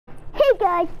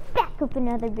guys, back with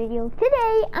another video.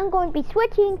 Today I'm going to be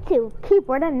switching to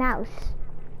keyboard and mouse.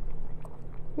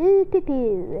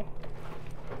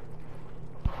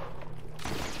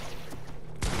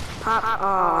 Pop.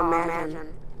 Oh,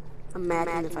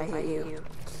 imagine if I hit you.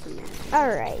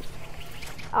 Alright.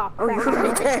 Oh, oh, you're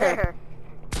right there.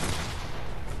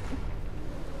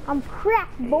 I'm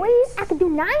cracked, boy. I can do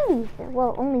 90s.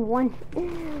 Well, only one.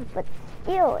 But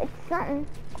still, it's something.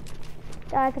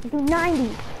 Guys, I can do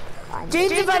 90s.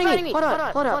 Jaden's inviting me. Hold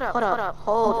up.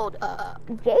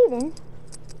 Jaden?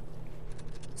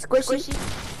 Squishy.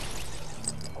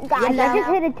 Guys, I just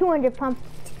hit a 200 pump.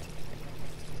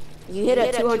 You hit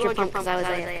a 200 pump because I was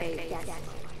AFK.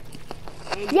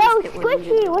 Yo,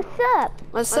 Squishy, what's up?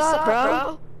 What's up,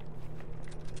 bro?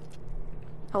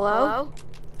 Hello?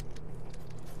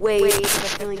 Wait, I have a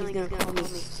feeling he's gonna call me.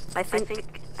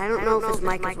 I don't know if his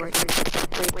mic is working.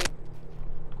 Wait.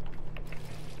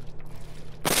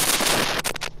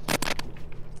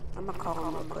 I'm gonna call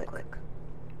him real quick.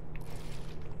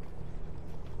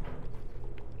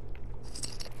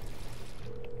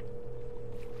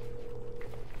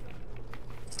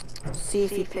 See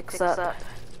if he picks up.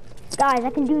 Guys, I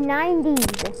can do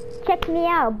 90s. Check me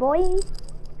out, boy.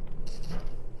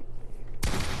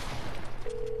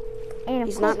 And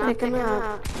he's not picking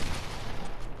up.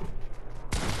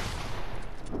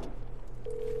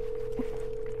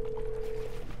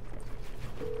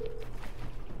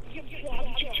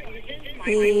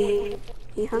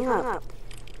 He hung up.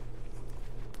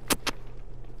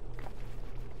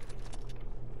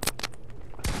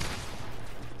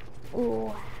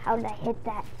 Ooh, how did I hit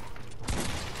that?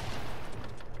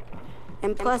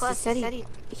 And plus,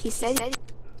 he said.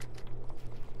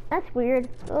 That's weird.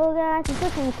 Oh, guys, I'm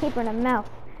switching to keyboard and mouse.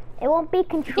 It won't be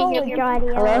controller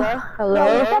audio. Hello?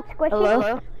 Yo, what's up,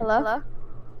 Squishy? Hello?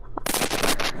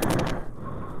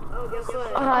 Oh, guess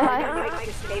what? I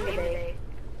just came today.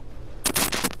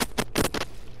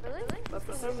 But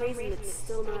for some reason, it's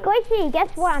still not. Squishy,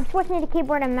 guess what? I'm switching to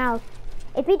keyboard and mouse.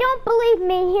 If you don't believe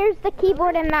me, here's the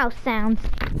keyboard and mouse sounds.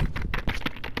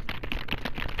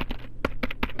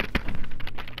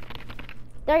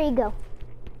 There you go.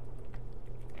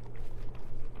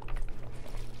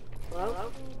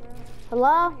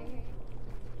 Hello?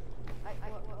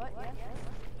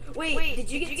 Wait, did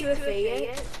you get to a fade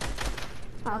yet?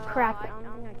 Oh, crap.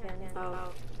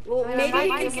 Oh. Well, maybe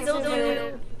we can still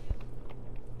do...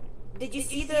 Did you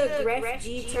see the Gref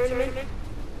G tournament?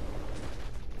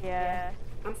 Yeah.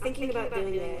 I'm thinking about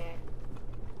doing that.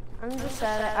 I'm just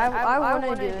sad. I want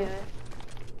to do it.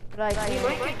 But I You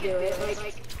might do it.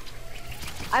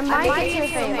 I might get to a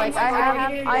thing. Like,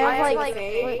 I have like...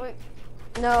 Wait.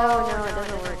 No, it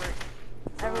doesn't work.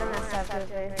 Everyone has to have to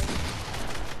pay.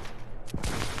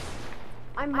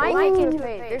 I might get to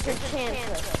pay. There's a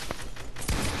chance.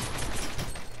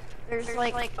 There's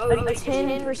like a 10%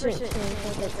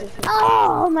 chance.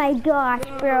 Oh my gosh,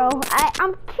 bro.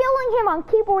 I'm killing him on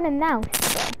keyboard and mouse.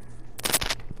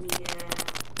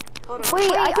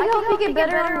 Wait, I can help you get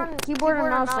better on keyboard and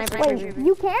mouse sniper. Wait,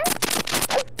 you can?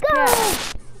 Let's go! Yeah.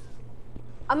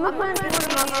 I'm not playing keyboard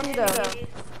and mouse too, though.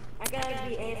 I gotta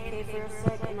be AFK for a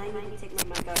sec and I need to take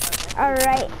my mic out.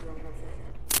 Alright.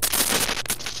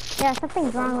 Yeah,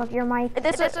 something's wrong with your mic.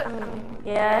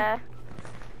 Yeah.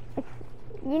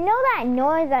 You know that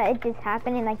noise that it just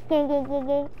happening, like gay.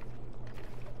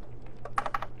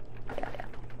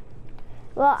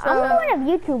 Well, so, I'm doing a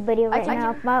YouTube video right now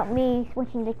about me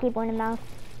switching to keyboard and mouse.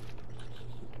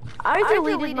 I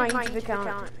deleted my YouTube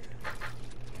account.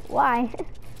 Why?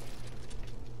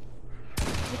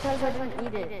 Because I didn't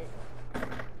need it.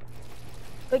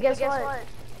 But guess what?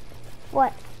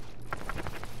 What?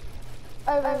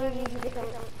 I really need to become.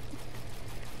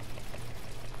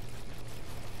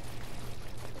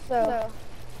 So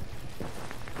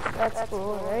that's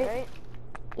cool, right?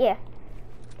 Yeah.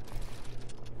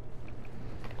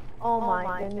 Oh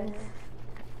my goodness.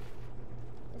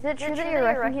 Is it true that you're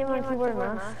wrecking him on keyboard and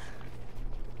mouse?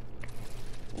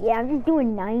 Yeah, I'm just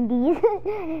doing 90s.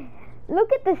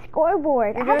 Look at the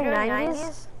scoreboard. You're doing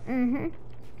 90s? Mm-hmm.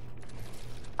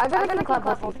 I bet I can clap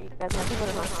both of you guys on keyboard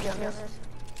and mouse, to be honest.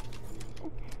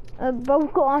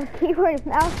 Both go on keyboard and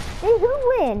mouse. Hey, who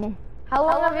win? How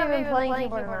long have you been playing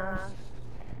keyboard and mouse?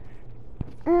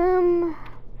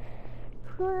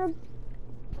 For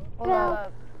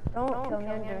about... Don't kill me,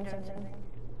 I'm doing something.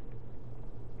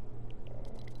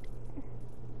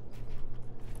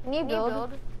 Can you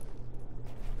build?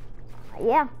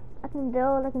 Yeah, I can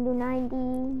build, I can do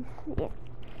 90s. Yeah.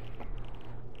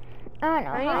 I don't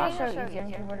know. I need to show you on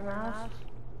keyboard and mouse.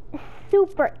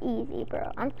 Super easy,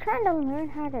 bro. I'm trying to learn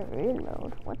how to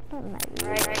reload. What's on my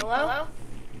reload? Hello?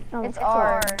 Oh, it's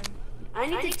R. I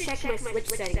need to check my Switch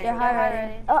settings. You're high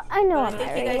already. Oh, I know I I'm think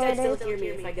you guys already can loaded. still hear me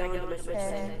if I go into my Switch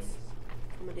settings.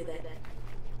 I'm gonna do that.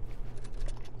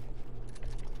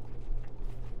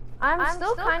 I'm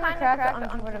still kind of cracked on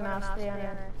keyboard and mouse, to be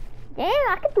honest. Damn,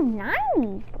 I could do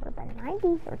 90s, but the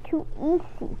 90s are too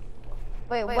easy.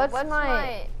 Wait, what's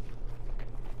my...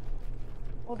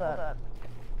 Hold up.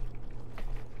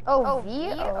 Oh, V?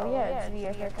 Oh, yeah, it's V. I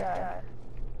forgot.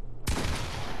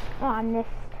 Oh, I missed.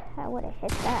 I would have hit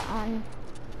that on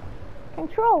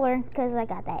controller because I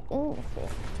got that aim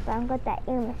assist. But I don't got that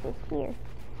aim assist here.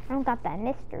 I don't got that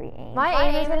mystery aim. My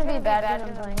aim is going to be bad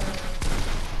because I'm playing.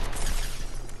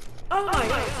 Oh my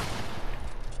god!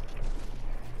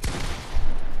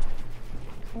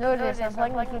 Notice, I'm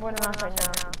playing my keyboard and mouse right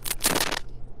now.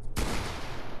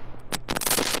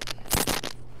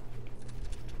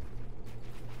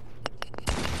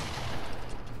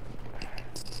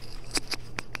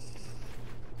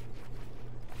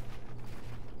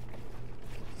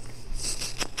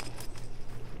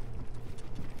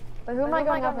 Wait, who am I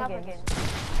going up against?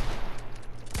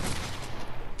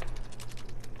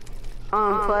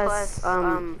 Plus,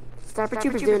 Starper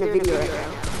Trooper's doing a video right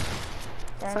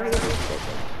now. Sorry.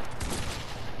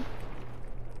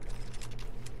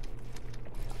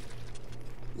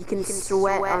 You can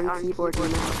sweat on keyboard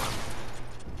and mouse.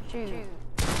 Shoot.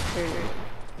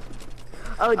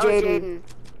 Oh, Jaden.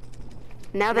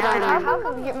 Now that I'm...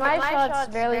 My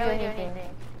shots barely do anything.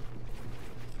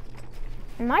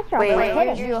 My shot Wait,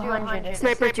 was hitting. Do 100.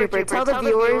 Sniper Trooper, tell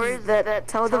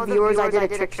the viewers I did a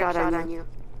trick shot on you.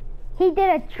 He did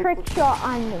a trick shot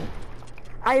on me.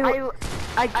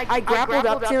 I grappled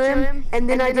up to him, and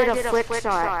then I did a flick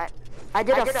shot. I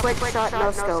did a flick shot,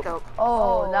 no scope.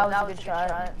 Oh, that was a good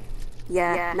shot.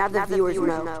 Yeah, now the viewers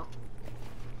know.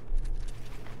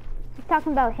 He's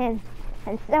talking about him.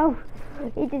 And so,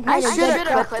 he just I had a should good have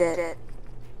shot. clipped it.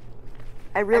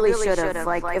 I really should have.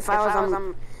 Like, if I was on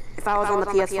the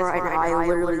PS4 right now, I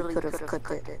literally could have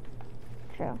clipped it.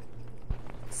 True.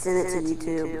 Sent it to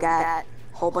YouTube, got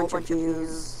a whole bunch of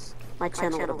views. My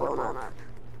channel would have blown up.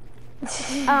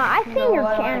 I've seen your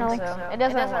channel. It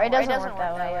doesn't work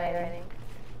that way, I think.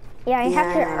 Yeah, you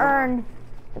have to Yeah. earn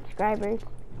subscribers.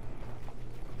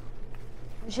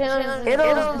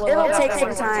 It'll take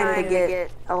some time to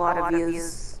get a lot of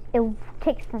views. It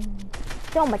takes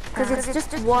so much time. Because it's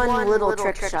just one little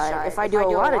trick shot. If I do a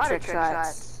lot of trick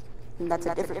shots, then that's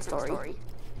a different story.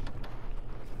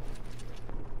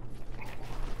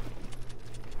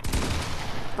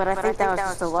 But I think that was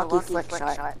just a lucky flick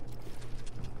shot.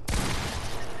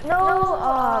 No,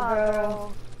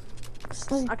 bro.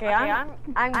 Okay, I'm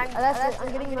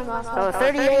getting my mouse. Oh,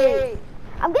 38!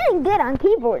 I'm getting good on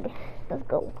keyboard. Let's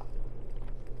go.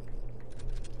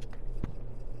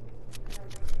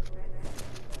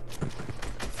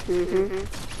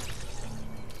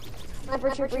 Sniper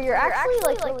Trooper, you're actually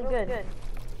like really good.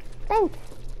 Thanks.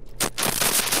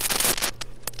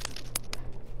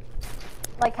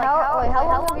 Like how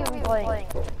long have you been playing?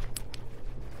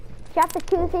 Chapter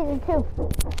 2, Season 2.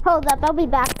 Hold up, I'll be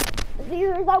back.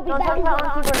 Viewers, I'll be Don't back. talk about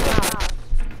on keyboard now.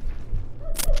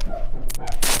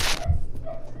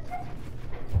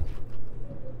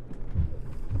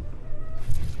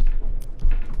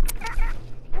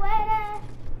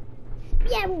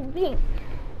 Yeah,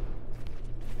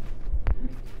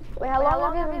 Wait, how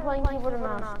long have you been playing keyboard and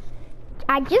mouse?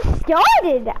 I just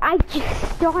started.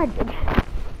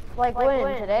 Like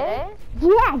when? Today?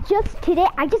 Yeah, just today.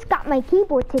 I just got my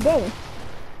keyboard today.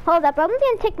 Hold up, I'm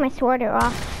gonna take my sweater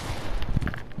off.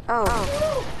 Oh.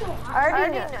 I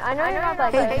know you're not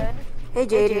that good. Hey,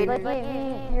 Jaden. Like,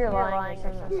 you're lying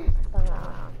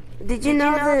somehow. Did you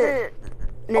know that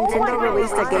Nintendo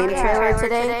released a game trailer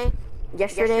today?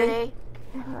 Yesterday?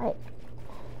 Alright.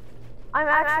 I'm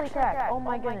actually cracked. Oh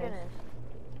my goodness.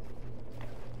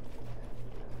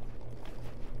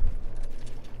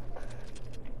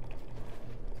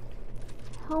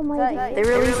 Oh my god. They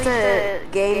released a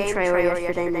game trailer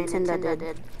yesterday, Nintendo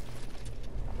did.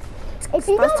 If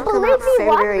you don't believe me,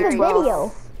 watch the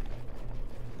video.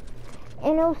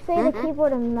 And it'll say the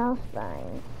keyboard and mouse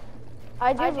signs.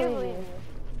 I do believe you.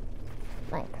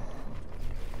 Thanks.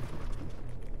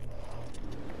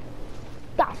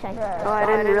 Gosh, Oh, I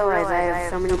didn't realize I have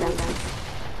so many guns.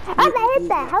 How'd I hit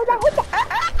that? How'd I hit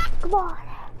that? Come on.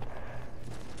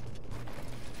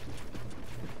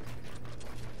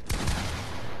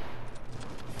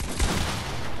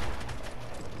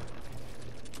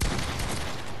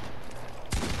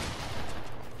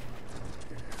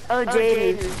 Oh,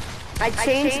 Jaden, I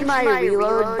changed my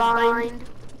reload bind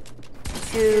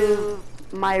to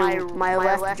my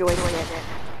left joystick.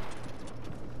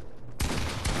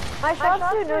 My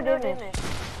shots do no damage.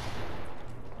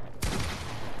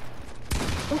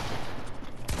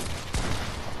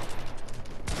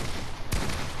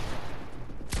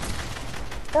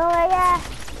 Oh my god.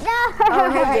 No! Oh,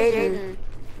 hey, Jaden.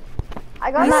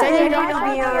 I got You that. said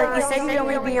you'd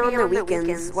only be on the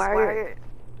weekends. Why are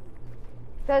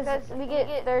Because we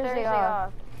get Thursday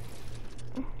off.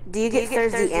 do you get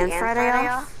Thursday and Friday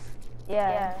off?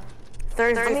 Yeah.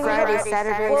 Thursday, Friday,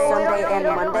 Saturday, Sunday, and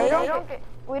Monday?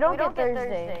 We don't get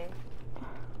Thursday.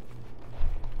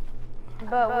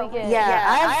 But we get... Yeah,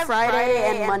 I have Friday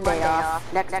and Monday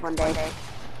off. Next Monday.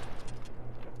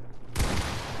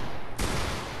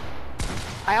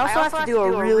 I also have to do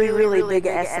a really big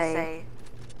essay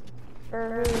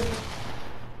for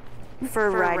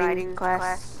writing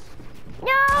class.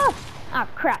 No! Oh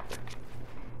crap.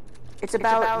 It's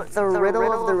about the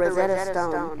riddle of the Rosetta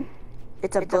Stone.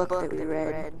 It's a book that we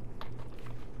read.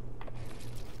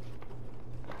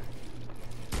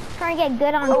 Trying to get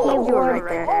good on You were KeyBoard. right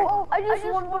there. Oh, I just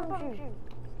won.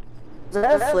 Is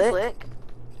that a flick?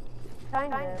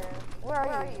 Kinda. Where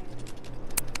are you?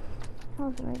 I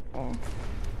was right there.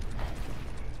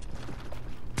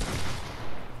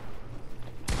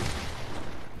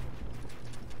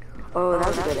 Oh, that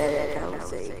was a good edit. That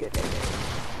was a good edit.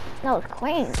 That was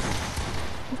clean.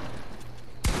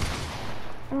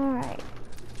 Alright.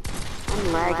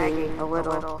 I'm lagging a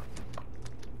little.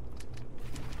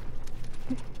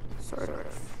 Sort of.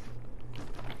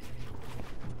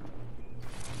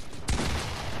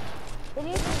 Did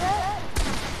you do that?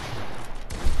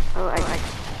 Oh,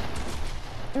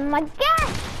 Oh my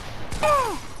god!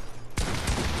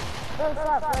 Don't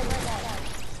stop right there.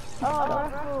 Oh,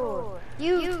 that's cool.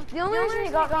 The only reason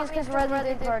you got me is because Red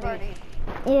did party.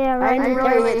 Yeah, I right. didn't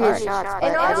really hit his shots, but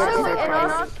And I did also,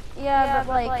 surprise. yeah,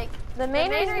 but like, the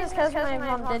main reason is because my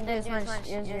mom didn't do as much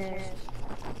as yours.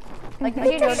 Like, did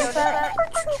you notice that?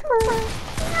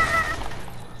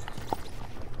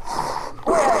 Oh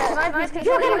yeah, can I please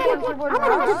control you on keyboard and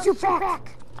mouse? Get you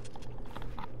back!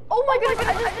 Oh my goodness,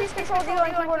 I just please control you on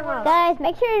keyboard and mouse. Guys,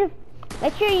 make sure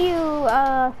you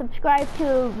subscribe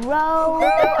to Row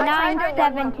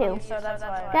 972. So that's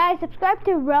why. Guys, subscribe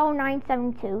to Row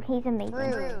 972. He's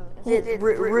amazing. It's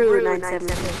Rue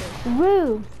 972.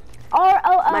 Rue.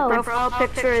 R-O-O. My profile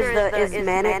picture is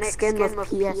Manic Skin with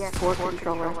PS4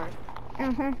 controller.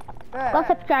 Go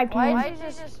subscribe to him. Why'd you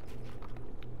just...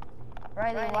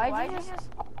 Riley, why'd you just...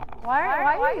 Why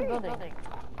are you building? Like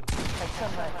so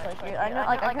much. Like, I know,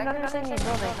 like, I can understand you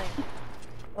building.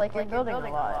 Like, you're building a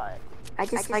lot. I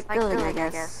just like building, I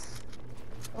guess.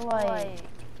 Like...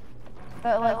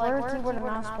 But like, we're keyboard and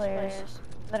mouse players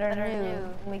that are new,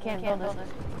 and we can't build this.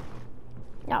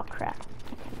 Oh crap.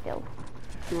 I can't build.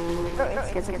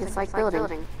 Because I just like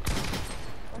building.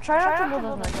 Try not to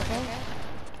build as much,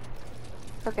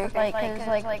 okay? Okay. Like, cause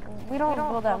we don't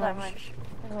build that much.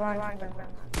 Cause we're on keyboard.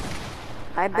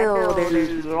 I build a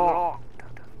lot.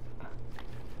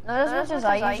 Not as much as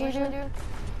I usually do.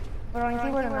 But on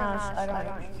keyboard and mouse, I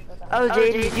don't usually build that much. Oh,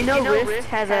 Jaden, did you know Rift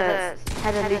has a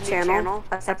new channel,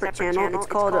 a separate channel? It's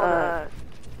called I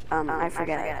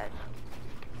forget.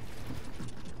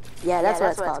 Yeah, that's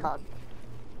what it's called.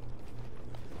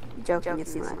 Joking,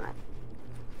 it's not.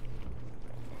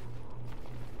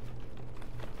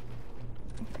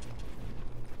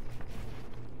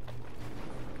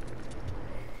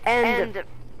 And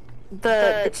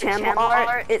the channel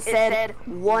art, it said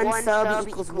 1 sub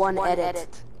equals 1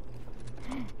 edit.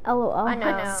 LOL. I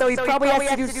know. So he probably has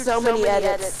to do so many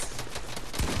edits.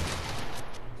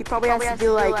 He probably has to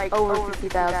do like over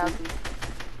 50,000.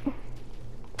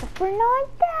 For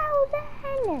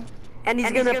 9,000. And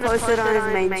he's gonna post it on his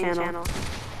main channel.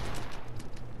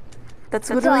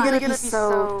 That's literally gonna be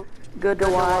so good to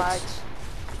watch.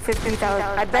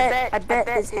 50,000. I bet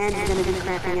his hand is gonna be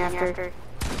cramping after.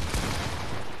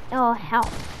 Oh hell.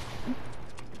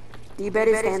 Do you bet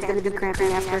his hand's gonna be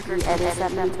cramping after he edits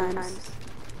that many times?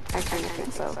 I kinda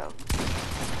think so.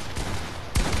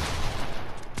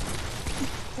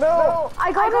 Bro,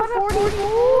 I got a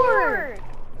 44!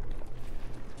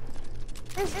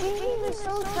 This game is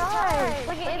so tight.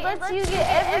 Like, it lets you get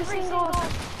every single,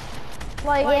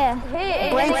 like,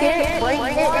 hit. Blanket in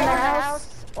the house.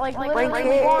 Like, Blanket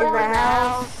literally in the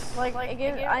house. Like, I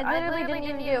literally didn't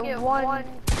even get one.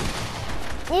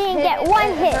 You didn't get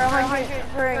one hit.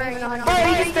 For even 100. Oh,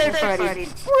 he just third party.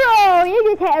 Bro, you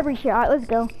just hit every shot. Let's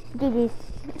go. GG's.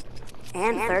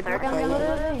 And third party.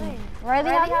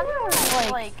 Riley, how do you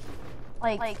have, like,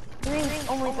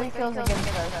 only 3 kills against us?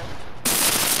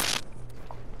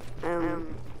 I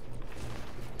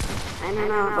don't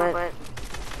know, but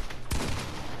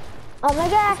Oh my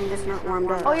gosh. I'm just not warmed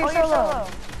up. Oh, you're so low.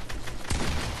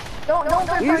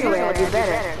 Don't Usually I do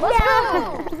better. Let's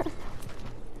go.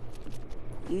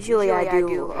 Usually I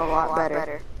do a lot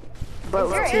better. But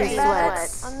with 2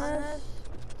 sweats. On this?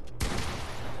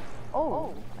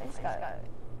 Oh, I just got it.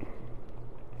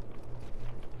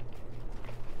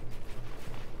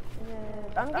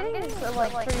 I'm getting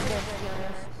like pretty good, to be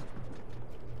honest.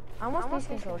 I almost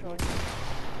peace control.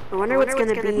 I wonder what's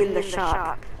gonna be in the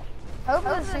shop. Oh,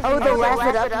 the Laugh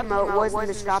It Up emote was in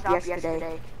the shop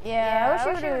yesterday. Yeah, I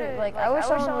wish you would've, like, I wish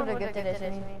someone would've gifted it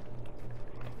to me.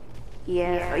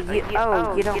 Yeah, you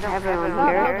don't have it on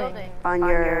here? On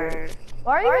your...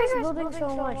 Why are you guys building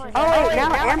so much? Oh wait,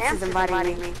 now Amps is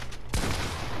inviting me.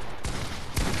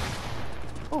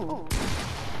 Ooh.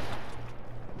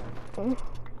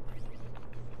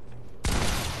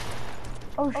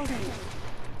 Oh shoot.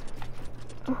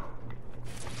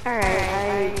 Alright,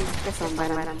 I guess I'll invite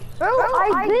him. Bro,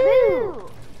 I do!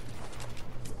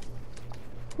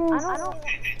 I don't...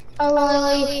 Oh,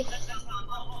 really?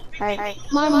 Hi.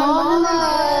 My mom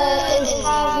is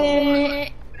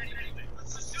having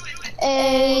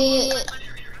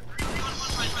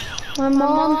my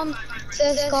mom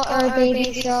just got her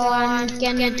baby, so I'm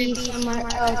gonna do some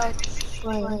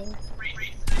playing.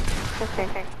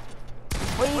 Okay.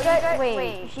 Wait, you guys,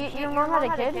 wait, your mom had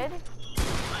a kid?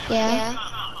 Yeah.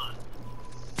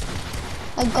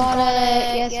 I got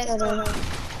it yesterday.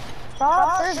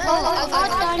 Stop! I got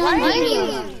Diamond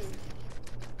Diva.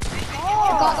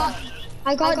 I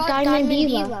got Diamond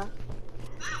Diva.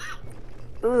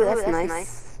 Ooh, that's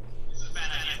nice.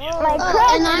 And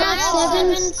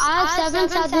I have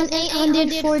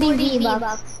 7,840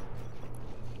 V-Bucks.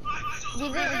 Do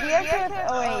you have to...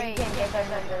 Oh wait, you can't get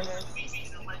Diamond Diva.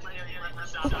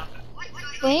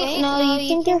 Wait, no, you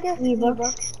can get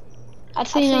V-Bucks.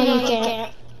 Actually, no, you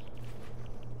can't.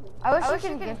 I wish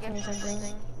you could gift me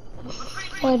something.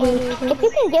 What is it? If you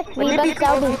can gift Wouldn't it be V-Bucks,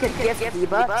 cool that'll if you could gift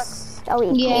V-Bucks? be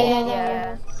Yeah.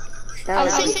 Yeah. That I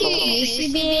would think be you cool. used to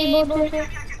be able to.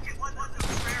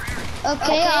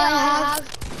 Okay, I have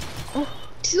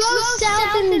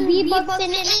 12,000 V-Bucks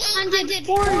and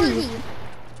 840.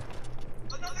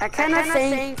 I kind of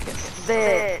think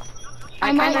that...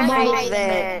 I might kind of buy think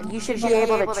that you should be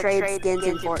able to trade skins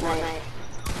in Fortnite.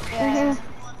 Yeah.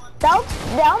 That'll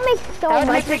make so That would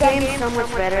much make the game so much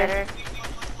better.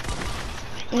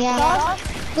 Yeah.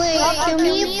 Wait, can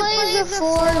we play the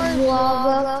Forge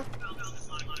Lava?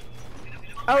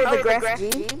 Oh, the Graph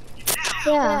G?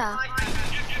 Yeah.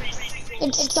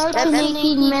 It starts in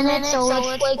 18 minutes, so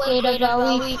let's play Kata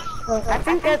Valley. I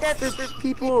think that's for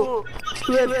people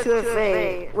who have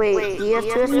 2FA. Wait, do you have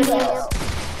 2FA?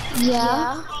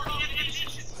 Yeah.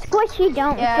 Squish you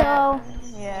don't, Yeah. so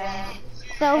Yeah.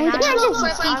 we It's can't not just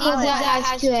for people that has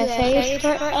 2FA, it's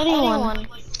for anyone.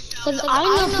 Because I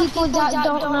know people that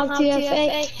don't have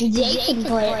 2FA, they can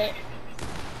play it.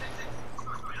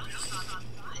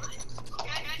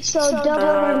 So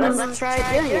double Let's try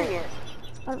doing it.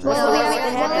 Well,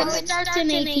 it starts in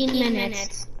 18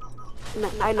 minutes. No,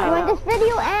 I when know. this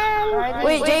video ends.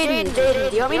 Wait, Jaden,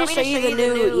 do you want me to show you the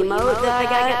new emote that I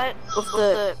got? With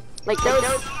the, like those,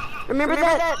 remember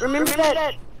that?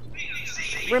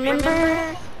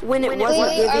 Remember when it wasn't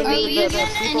Wait, are giving we the using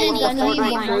people any in the gun we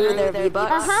Fortnite want? crew their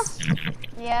V-Bucks?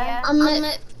 Yeah. I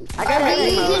got an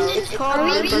emote. It's called Are we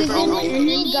Members using Only.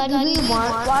 any gun we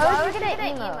want? Why would you get an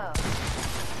emo?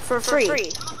 For free.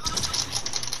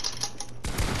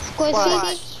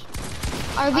 Squishy,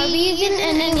 are we using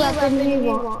any weapon we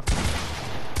want?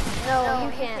 No,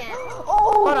 you can't.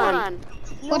 Hold on.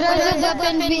 What are the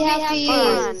weapons we have to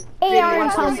use? AR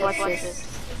and pump. Watch this.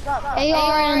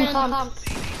 AR and pump.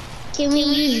 Can we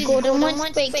use golden ones?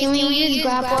 Wait, can we use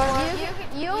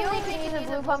grappler? You only can use a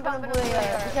blue pump and a blue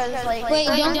AR because like Wait,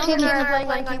 don't kill me. you're playing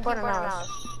on keyboard and mouse.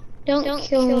 Don't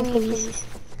kill me, please.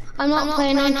 I'm not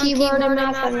playing on keyboard, I'm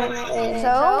not gonna play.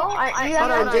 So you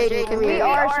Hold on, Jaden, come we here.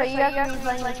 are, so you have to be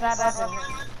playing like that weapon.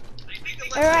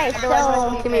 Alright,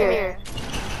 so Come here.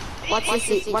 Watch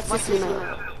this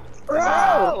emote.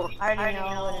 Bro! I already know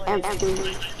what it is.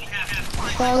 Empty.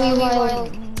 Probably wild.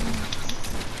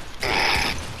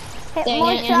 hit Dang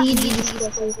more it, shots.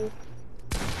 easy.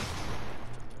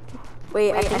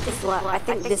 Wait, I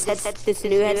think this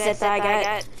new headset that I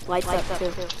got lights up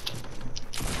too.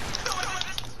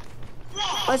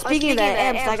 Oh, speaking of that,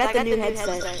 Amps, I got the new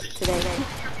headset today.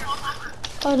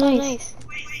 Oh, nice.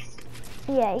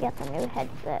 Yeah, you got the new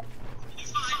headset.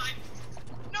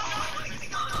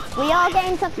 We all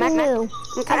getting something new.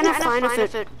 I'm kind of fine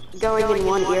with it going in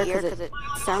one ear because it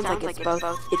sounds like it's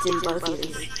in both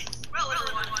ears.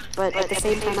 But at the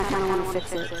same time, I kind of want to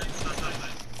fix it.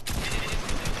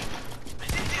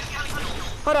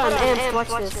 Hold on, Amps, watch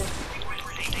this.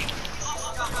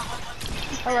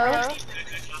 Hello?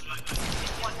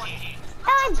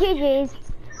 Ah, GG's.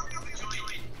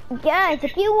 Guys,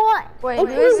 if you want, Wait, if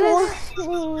who you is want,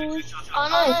 this? Oh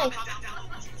no.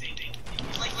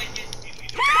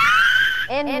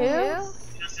 And who?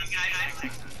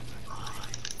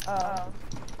 Oh.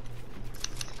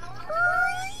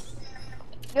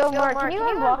 Yo, Mark, can you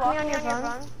unblock me on your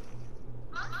phone?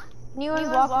 Can you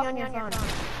unblock me on your phone?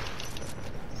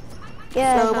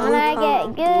 yeah, So when I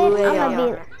get blue good,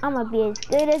 AR. I'm gonna be as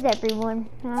good as everyone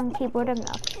on keyboard and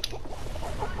mouse.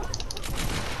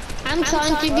 I'm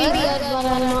trying to be good, but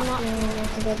I'm not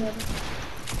good.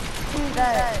 Who's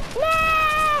that?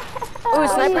 Oh,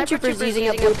 Sniper Trooper's using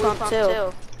a blue pump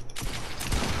too.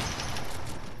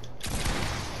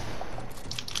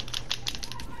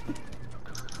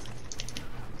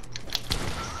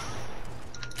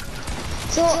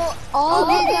 So all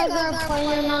of you guys are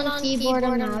playing on keyboard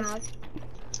and mouse.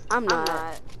 I'm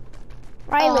not.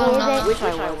 Riley, Oh, is no. it? Wish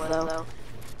I was though.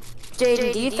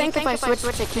 Jaden, do you think if I switched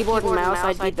to keyboard and mouse,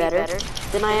 I'd be better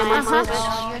than I am on Switch?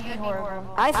 No, you'd be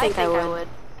horrible. I think I would.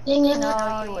 Dang it.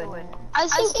 No, you wouldn't. I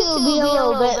think it would be a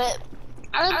little bit.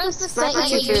 I don't think Sniper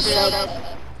Trooper said.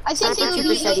 I think Sniper it would Trooper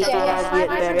be said he thought I'd get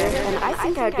better, and I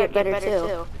think I'd get better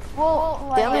too.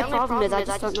 Well, The only problem is I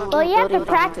just don't know Well, you have to what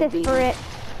practice for it.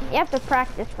 You have to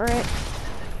practice for it.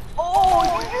 Oh,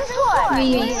 you just what?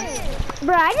 Me.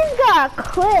 Bro, I just got a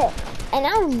clip, and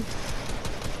I'm.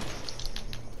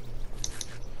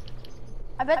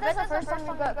 I bet that's the first time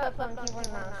you got clipped on keyboard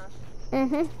and mouse.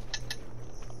 Mhm.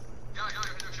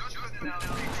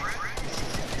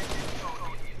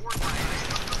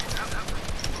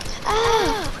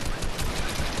 Ah!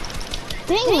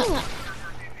 Dang it.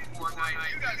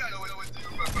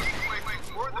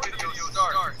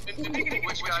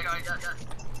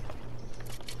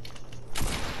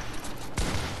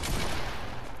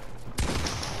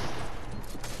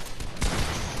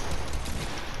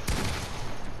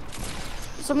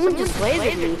 Someone just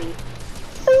lasered me.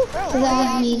 That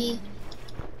was me.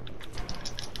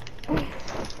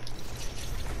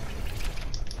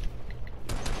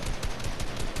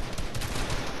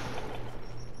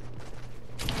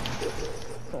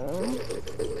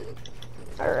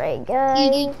 Alright,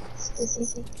 guys.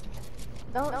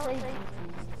 Don't say GG.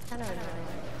 It's kind of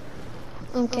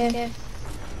annoying. Okay.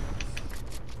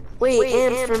 Wait,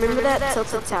 Amps, remember that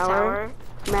tilted tower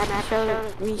map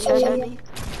we showed me?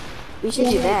 We should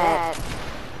do that.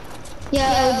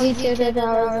 Yeah, I do the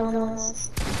hours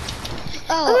almost.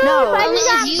 Oh, No, I unless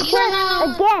just you got turn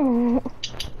on. again.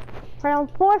 For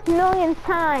the 4th millionth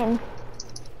time.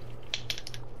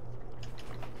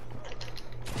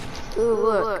 Ooh,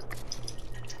 look.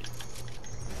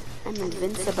 I'm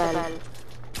invincible.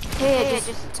 Hey, I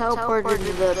just teleported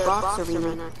to the box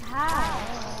arena.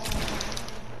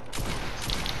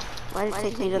 Why did it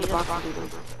take me to the box arena?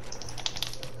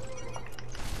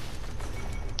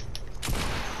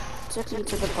 Took me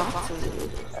to the box arena.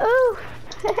 Ooh.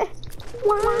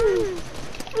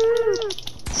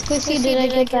 Squishy, did I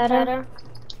get better?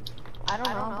 I don't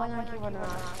know. I'm playing on keyboard and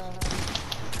mouse.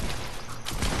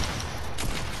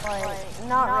 Like,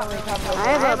 not really couple. I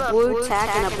have a blue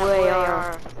tack and a blue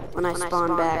AR when I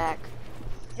spawn back.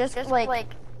 Just like,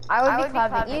 I would be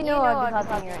clapping. You know I'd be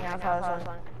clapping right now if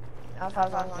I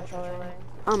was on controller.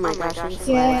 Oh my gosh, I'm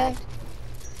so Yeah.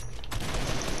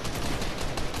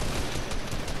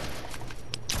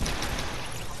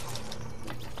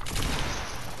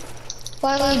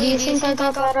 Wiley, do you think I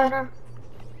got better?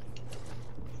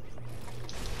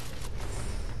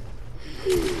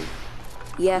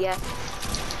 Yeah.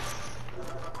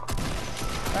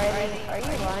 Are you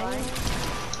lying?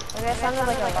 Like, that sounded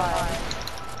like a lie.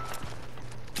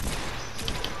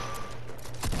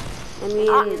 I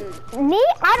mean, Me?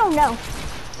 I don't know.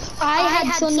 I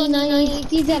had 29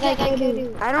 HP that I could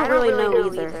do. I don't really know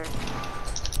either.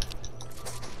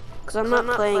 Because I'm not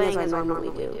playing as I normally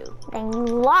do. Then you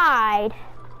lied.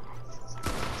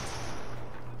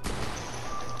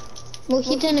 Well,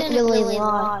 he didn't really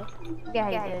lie. Yeah,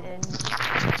 he did.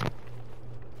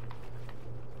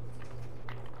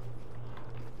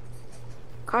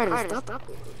 Carter,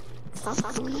 stop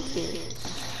coming up here.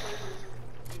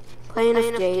 Playing as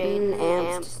Jaden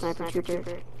and Sniper Trooper.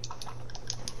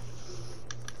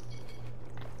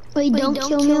 Wait, don't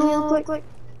kill me real quick.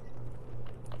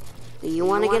 Do you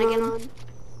want to get on?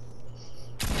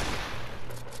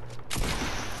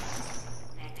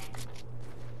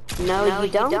 No,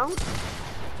 you don't?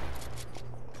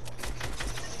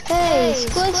 Hey,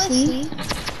 Squishy.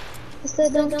 I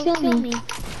said don't kill me.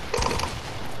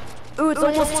 Ooh, it's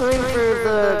almost time for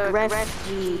the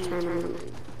Refugee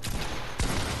tournament.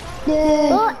 Yeah.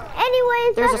 Well,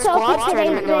 anyways, There's a that's all squad for today's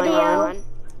tournament going video.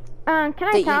 on. Can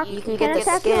I talk? You can get the I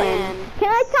talk skin. Can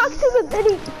I talk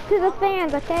to the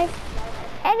fans, okay?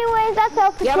 Anyways, that's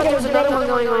all for Yeah, but today's there's another one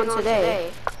video. going on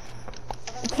today.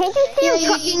 Can't you see Yeah,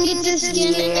 him? you can get the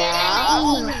skin.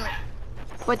 Yeah.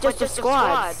 But just the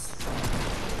squads.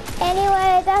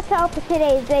 Anyway, that's all for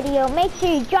today's video. Make sure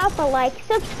you drop a like,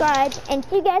 subscribe, and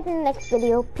see you guys in the next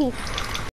video. Peace.